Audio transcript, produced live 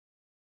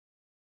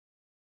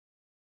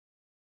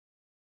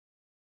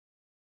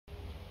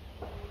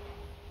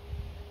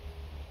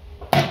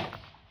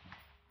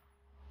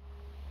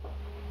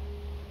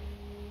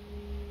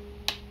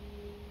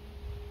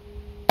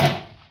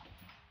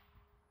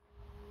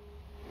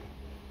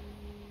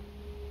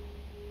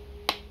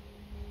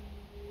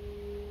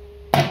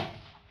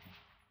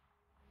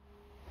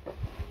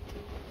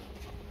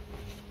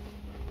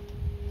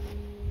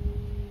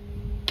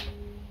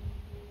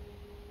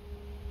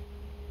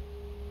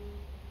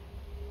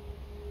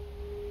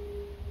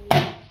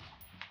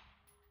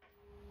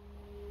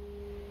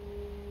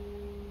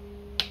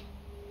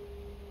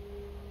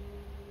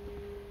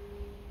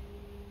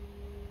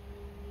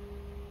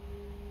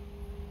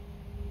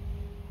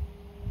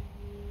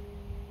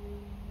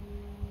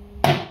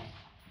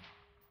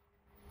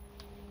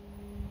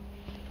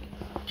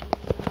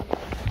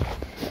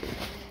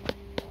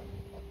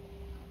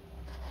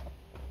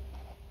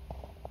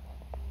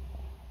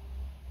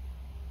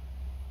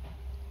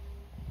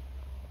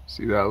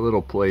See that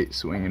little plate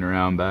swinging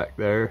around back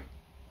there?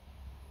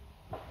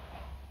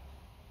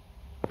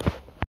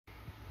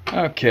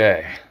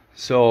 Okay,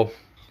 so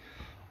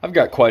I've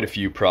got quite a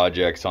few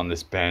projects on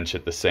this bench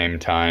at the same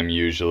time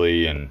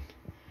usually, and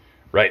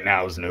right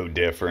now is no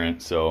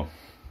different, so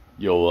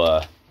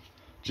you'll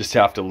just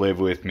have to live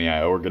with me.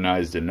 I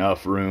organized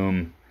enough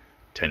room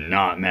to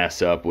not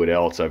mess up what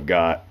else I've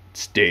got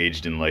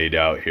staged and laid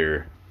out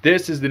here.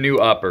 This is the new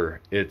upper.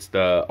 It's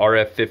the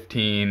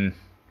RF15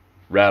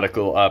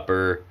 Radical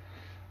upper.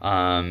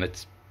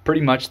 It's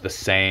pretty much the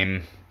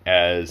same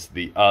as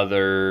the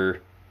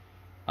other.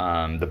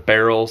 The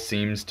barrel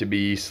seems to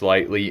be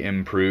slightly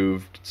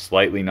improved,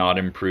 slightly not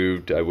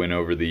improved. I went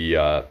over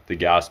the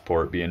gas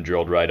port being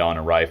drilled right on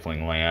a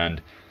rifling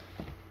land.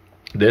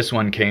 This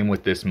one came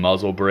with this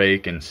muzzle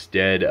brake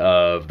instead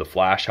of the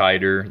flash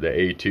hider, the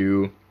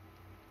A2,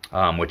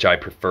 which I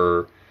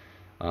prefer.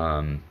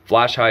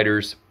 Flash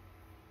hiders,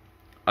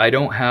 I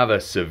don't have a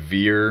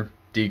severe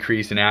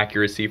decrease in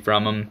accuracy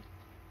from them.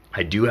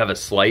 I do have a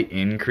slight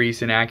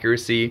increase in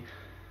accuracy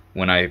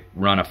when I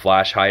run a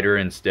flash hider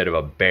instead of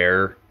a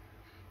bare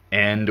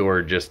end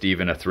or just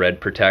even a thread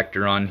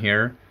protector on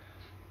here.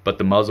 But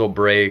the muzzle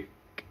brake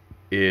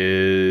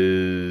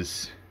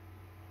is,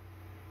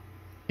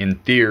 in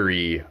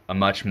theory, a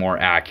much more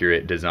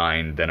accurate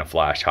design than a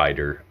flash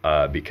hider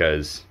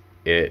because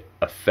it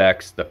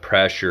affects the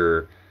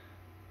pressure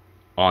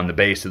on the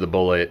base of the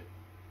bullet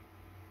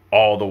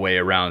all the way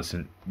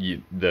around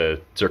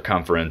the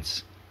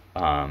circumference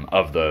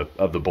of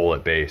the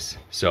bullet base.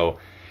 So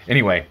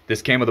anyway,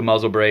 this came with a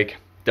muzzle brake.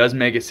 Does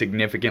make it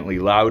significantly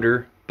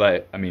louder,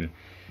 but I mean,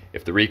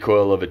 if the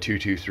recoil of a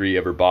 223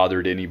 ever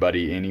bothered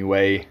anybody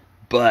anyway,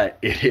 but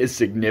it is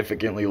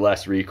significantly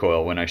less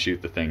recoil when I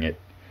shoot the thing.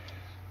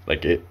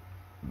 It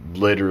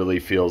literally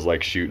feels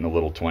like shooting a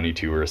little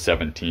 22 or a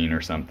 17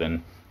 or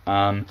something.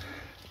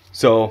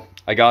 So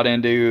I got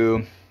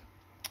into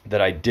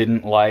that I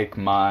didn't like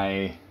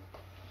my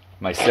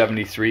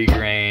 73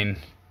 grain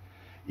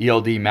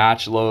ELD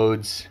match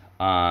loads.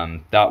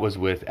 That was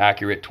with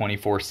Accurate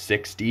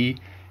 2460,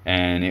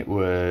 and it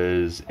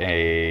was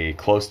a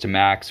close to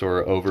max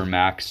or over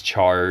max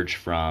charge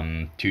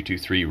from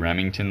 223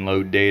 Remington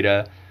load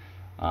data.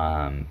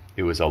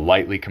 It was a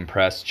lightly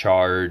compressed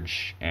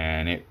charge,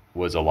 and it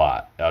was a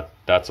lot.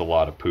 That's a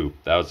lot of poop.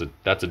 That's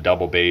a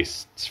double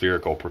base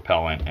spherical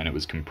propellant, and it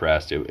was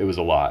compressed. It was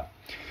a lot.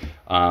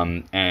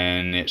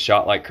 And it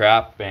shot like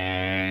crap,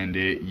 and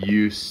it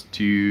used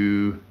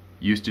to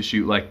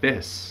shoot like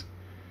this.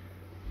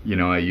 You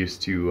know, I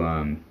used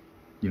to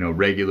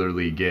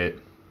regularly get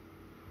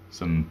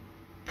some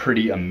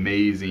pretty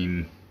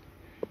amazing,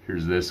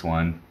 here's this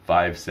one,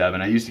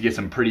 5.7. I used to get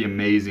some pretty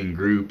amazing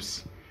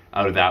groups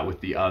out of that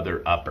with the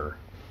other upper.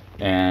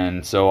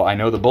 And so I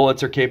know the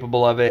bullets are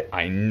capable of it.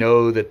 I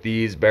know that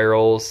these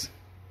barrels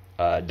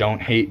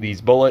don't hate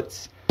these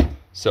bullets.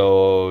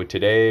 So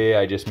today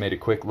I just made a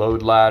quick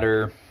load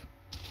ladder.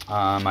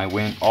 I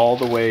went all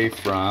the way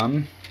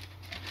from,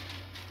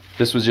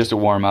 this was just a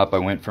warm up. I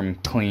went from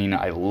clean.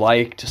 I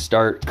like to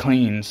start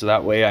clean so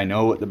that way I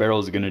know what the barrel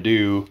is going to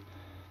do,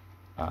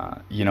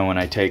 when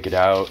I take it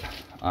out.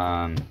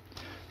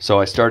 So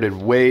I started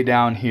way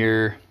down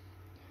here,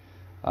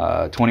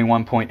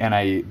 21 point,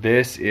 and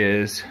this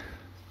is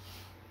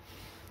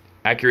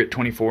Accurate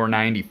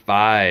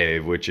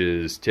 2495, which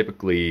is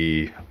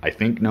typically, I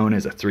think, known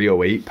as a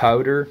 308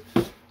 powder.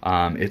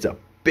 It's a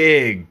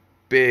big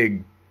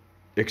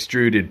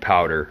extruded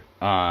powder.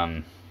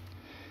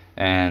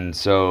 And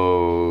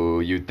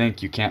so you'd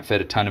think you can't fit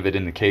a ton of it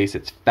in the case.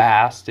 It's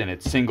fast and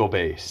it's single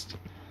based.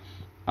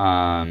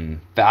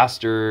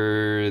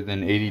 Faster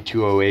than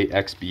 8208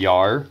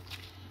 XBR.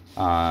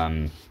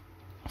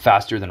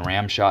 Faster than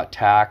Ramshot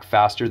TAC.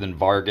 Faster than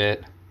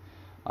Varget.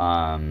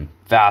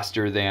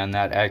 Faster than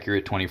that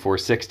Accurate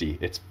 2460.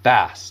 It's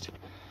fast.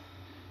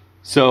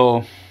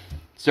 So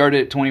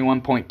started at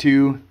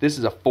 21.2. This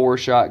is a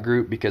 4-shot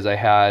group because I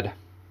had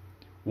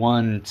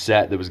one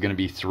set that was going to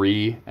be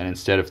 3, and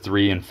instead of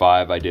 3 and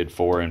 5 I did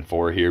 4 and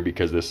 4 here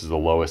because this is the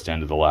lowest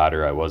end of the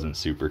ladder. I wasn't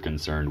super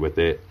concerned with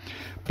it,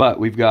 but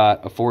we've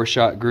got a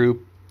 4-shot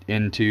group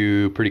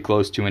into pretty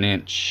close to an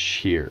inch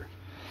here,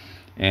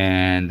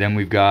 and then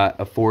we've got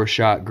a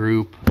 4-shot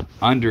group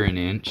under an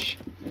inch.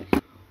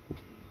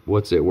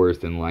 What's it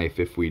worth in life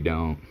if we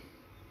don't?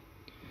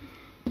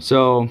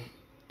 So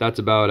that's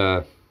about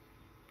a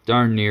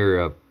darn near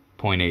a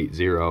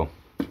 0.80.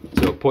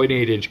 So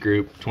 0.8 inch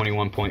group,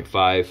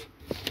 21.5.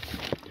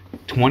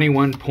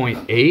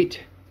 21.8,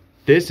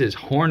 this is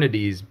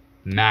Hornady's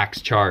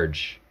max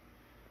charge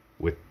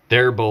with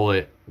their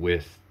bullet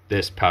with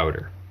this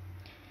powder.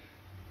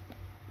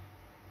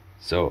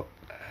 So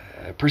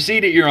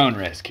proceed at your own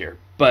risk here.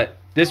 But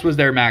this was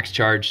their max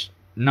charge.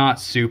 Not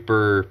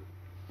super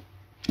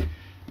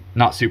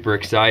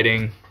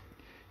exciting.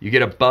 You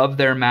get above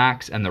their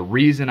max, and the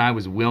reason I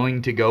was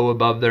willing to go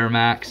above their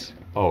max,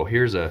 oh,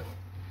 here's a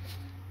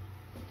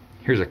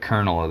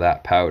kernel of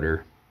that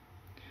powder.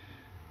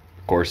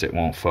 Of course it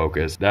won't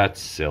focus.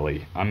 That's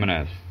silly.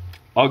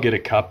 I'll get a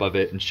cup of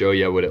it and show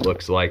you what it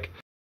looks like.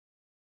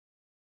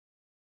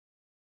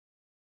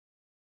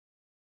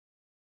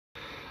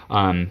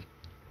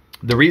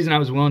 The reason I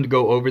was willing to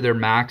go over their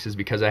max is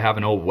because I have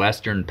an old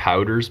Western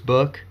Powders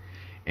book,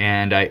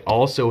 and I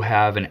also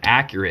have an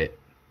Accurate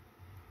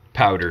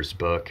Powders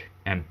book,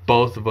 and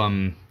both of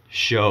them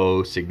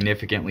show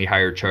significantly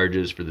higher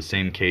charges for the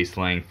same case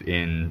length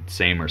in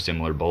same or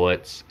similar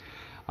bullets.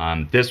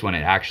 This one,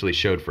 it actually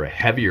showed for a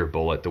heavier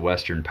bullet. The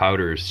Western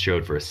Powders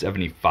showed for a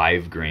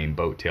 75 grain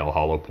boat tail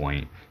hollow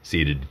point,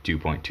 seated to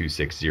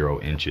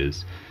 2.260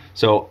 inches.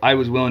 So I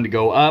was willing to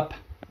go up.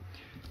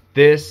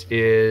 This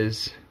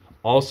is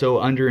also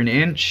under an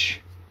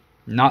inch.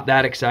 Not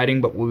that exciting,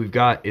 but what we've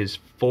got is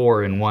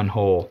 4 in one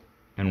hole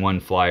and 1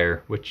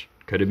 flyer, which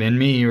could have been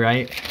me,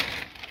 right?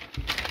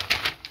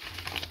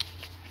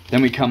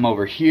 Then we come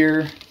over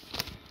here.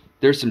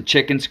 There's some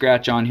chicken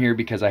scratch on here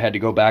because I had to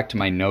go back to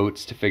my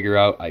notes to figure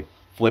out, I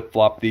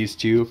flip-flopped these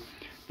two.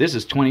 This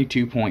is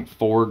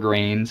 22.4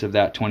 grains of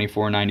that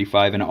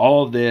 24.95, and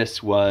all of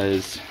this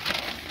was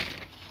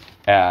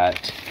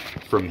at,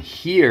 from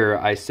here,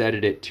 I set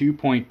it at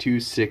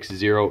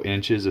 2.260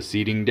 inches of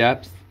seating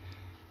depth,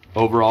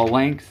 overall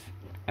length,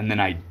 and then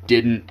I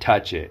didn't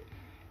touch it.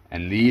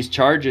 And these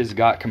charges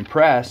got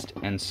compressed,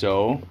 and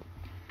so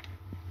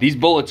these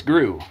bullets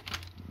grew,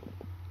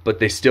 but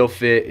they still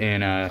fit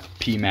in a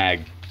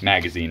PMag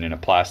magazine, in a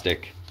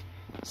plastic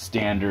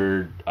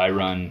standard. I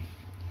run,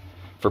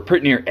 for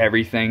pretty near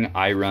everything,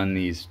 I run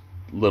these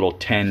little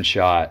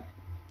 10-shot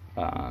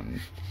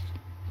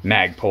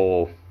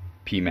Magpul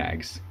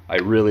PMags. I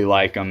really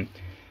like them.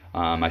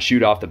 I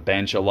shoot off the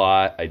bench a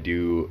lot. I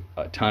do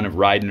a ton of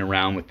riding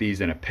around with these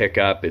in a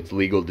pickup. It's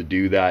legal to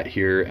do that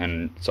here,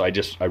 and so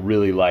I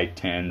really like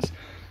 10s.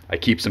 I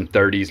keep some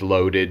 30s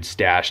loaded,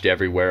 stashed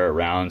everywhere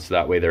around, so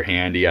that way they're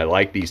handy. I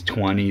like these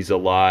 20s a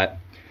lot,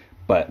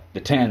 but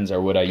the 10s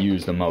are what I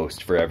use the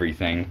most for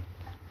everything.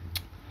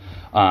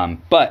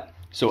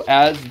 So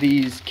as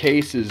these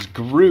cases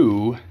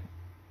grew,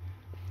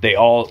 they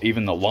all,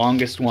 even the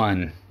longest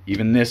one,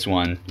 even this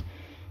one,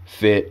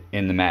 fit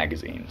in the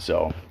magazine.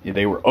 So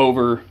they were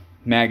over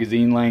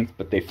magazine length,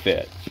 but they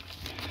fit.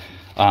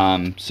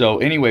 So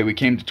anyway, we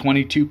came to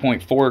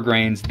 22.4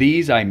 grains.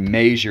 These I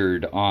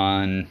measured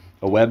on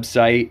a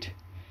website,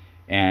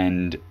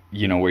 and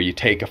you know, where you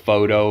take a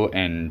photo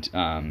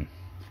and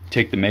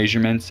take the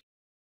measurements.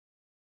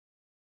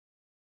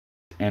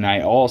 And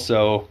I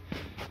also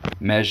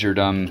measured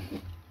them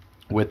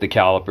with the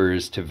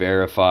calipers to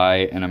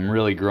verify, and I'm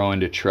really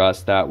growing to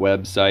trust that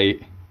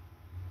website.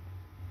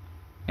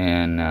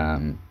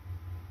 And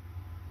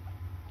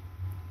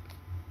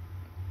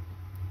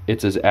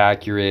it's as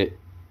accurate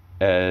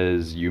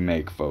as you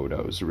make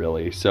photos,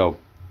 really. So, I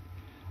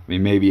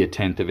mean, maybe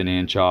 1/10 of an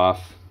inch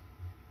off,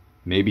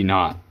 maybe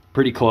not,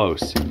 pretty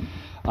close.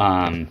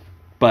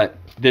 But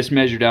this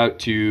measured out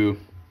to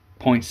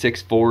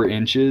 0.64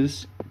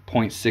 inches,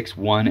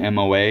 0.61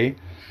 MOA,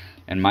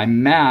 and my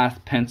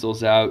math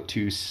pencils out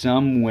to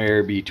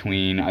somewhere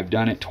between, I've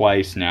done it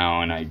twice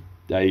now, and I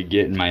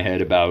get in my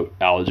head about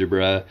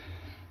algebra,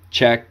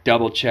 checked,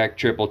 double checked,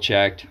 triple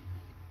checked,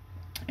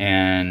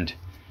 and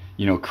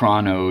you know,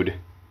 chronoed.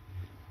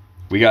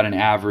 We got an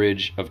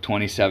average of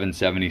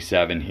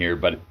 2777 here,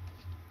 but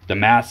the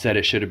math said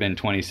it should have been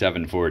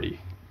 2740.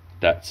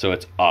 So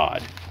it's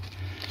odd.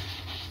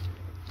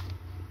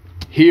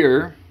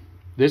 Here,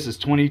 this is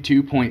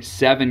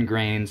 22.7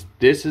 grains.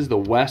 This is the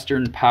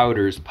Western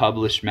Powders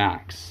published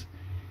max,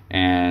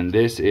 and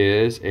this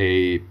is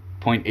a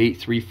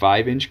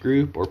 0.835 inch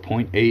group, or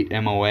 0.8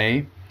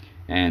 MOA.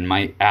 And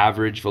my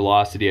average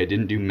velocity, I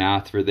didn't do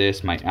math for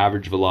this, my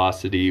average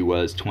velocity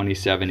was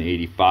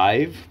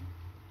 2785.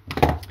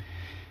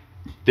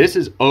 This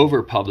is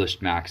over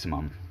published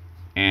maximum,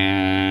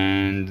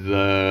 and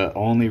the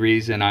only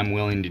reason I'm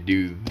willing to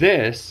do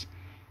this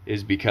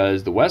is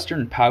because the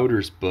Western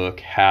Powders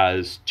book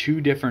has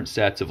 2 different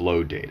sets of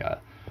load data.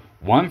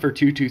 One for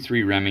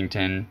 223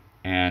 Remington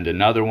and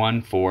another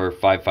one for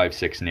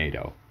 5.56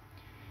 NATO.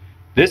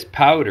 This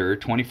powder,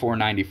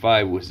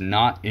 24.95, was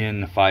not in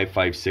the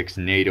 5.56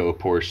 NATO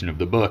portion of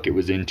the book. It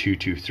was in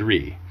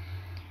 223.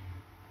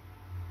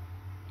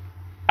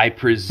 I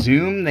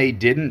presume they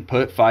didn't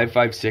put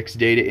 5.56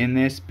 data in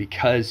this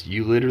because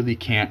you literally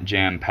can't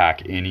jam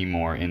pack any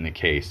more in the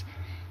case.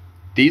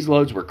 These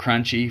loads were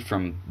crunchy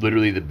from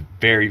literally the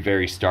very,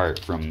 very start.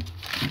 From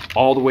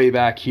all the way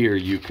back here,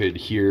 you could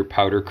hear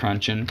powder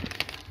crunching.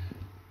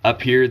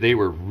 Up here, they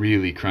were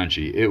really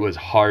crunchy. It was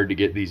hard to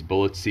get these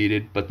bullets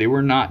seated, but they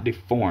were not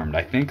deformed.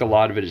 I think a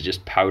lot of it is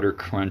just powder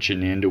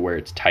crunching into where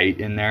it's tight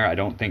in there. I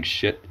don't think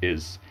shit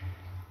is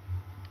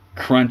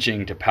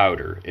crunching to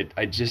powder. It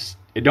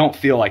don't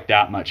feel like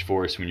that much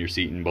force when you're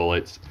seating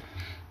bullets.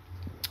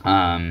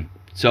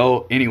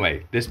 So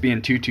anyway, this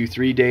being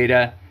 223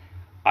 data,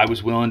 I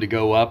was willing to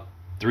go up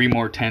 3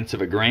 more tenths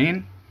of a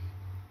grain.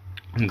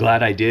 I'm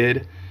glad I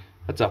did.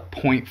 That's a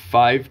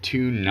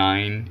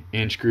 0.529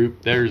 inch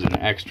group. There's an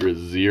extra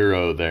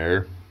 0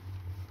 there.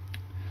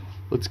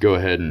 Let's go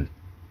ahead and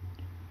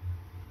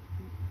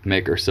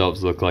make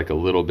ourselves look like a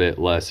little bit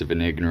less of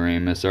an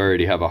ignoramus. I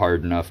already have a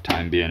hard enough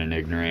time being an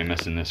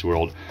ignoramus in this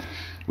world.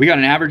 We got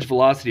an average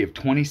velocity of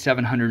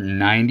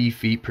 2,790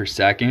 feet per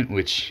second,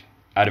 which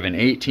out of an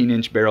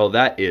 18-inch barrel,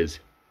 that is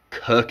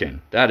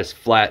cooking. That is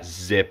flat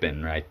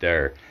zipping right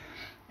there.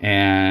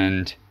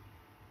 And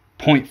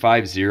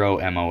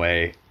 0.50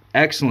 MOA.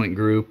 Excellent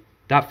group.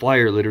 That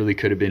flyer literally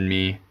could have been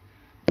me.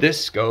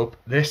 This scope,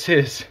 this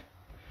is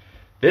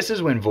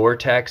when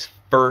Vortex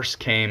first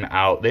came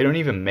out. They don't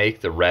even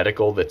make the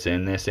reticle that's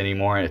in this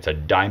anymore. It's a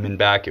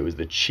Diamondback. It was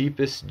the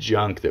cheapest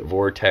junk that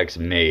Vortex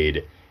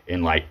made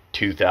in like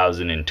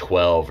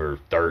 2012 or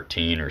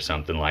 13 or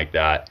something like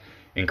that.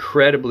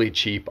 Incredibly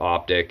cheap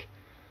optic.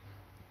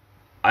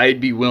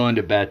 I'd be willing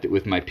to bet that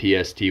with my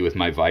PST, with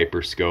my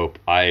Viper scope,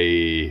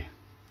 we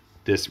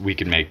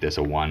can make this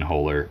a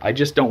one-holer. I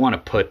just don't want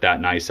to put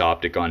that nice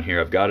optic on here.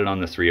 I've got it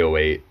on the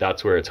 308.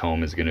 That's where its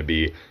home is going to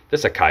be.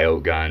 This is a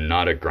coyote gun,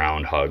 not a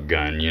groundhog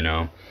gun, you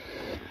know.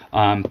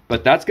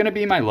 But that's going to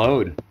be my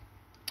load.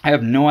 I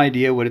have no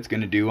idea what it's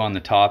going to do on the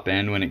top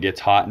end when it gets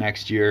hot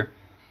next year.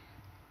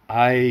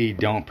 I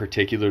don't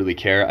particularly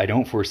care. I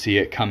don't foresee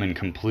it coming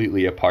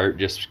completely apart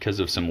just because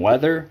of some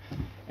weather.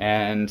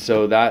 And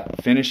so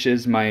that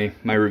finishes my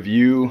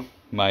review,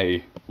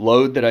 my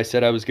load that I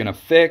said I was going to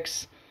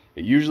fix.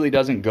 It usually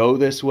doesn't go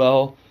this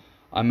well.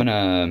 I'm going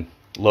to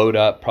load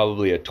up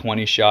probably a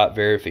 20-shot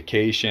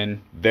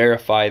verification,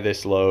 verify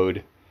this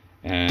load,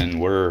 and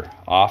we're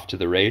off to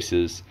the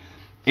races.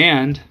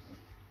 And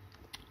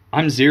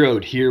I'm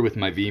zeroed here with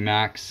my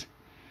VMAX.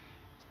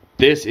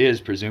 This is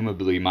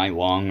presumably my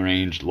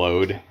long-range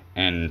load,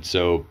 and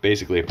so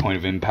basically a point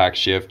of impact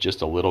shift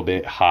just a little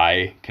bit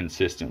high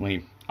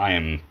consistently. I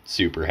am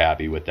super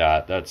happy with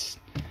that.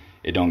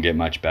 It don't get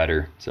much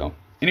better. So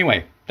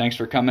anyway, thanks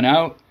for coming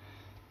out.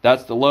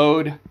 That's the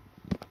load.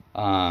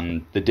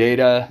 The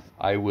data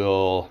I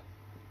will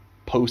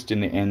post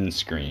in the end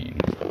screen.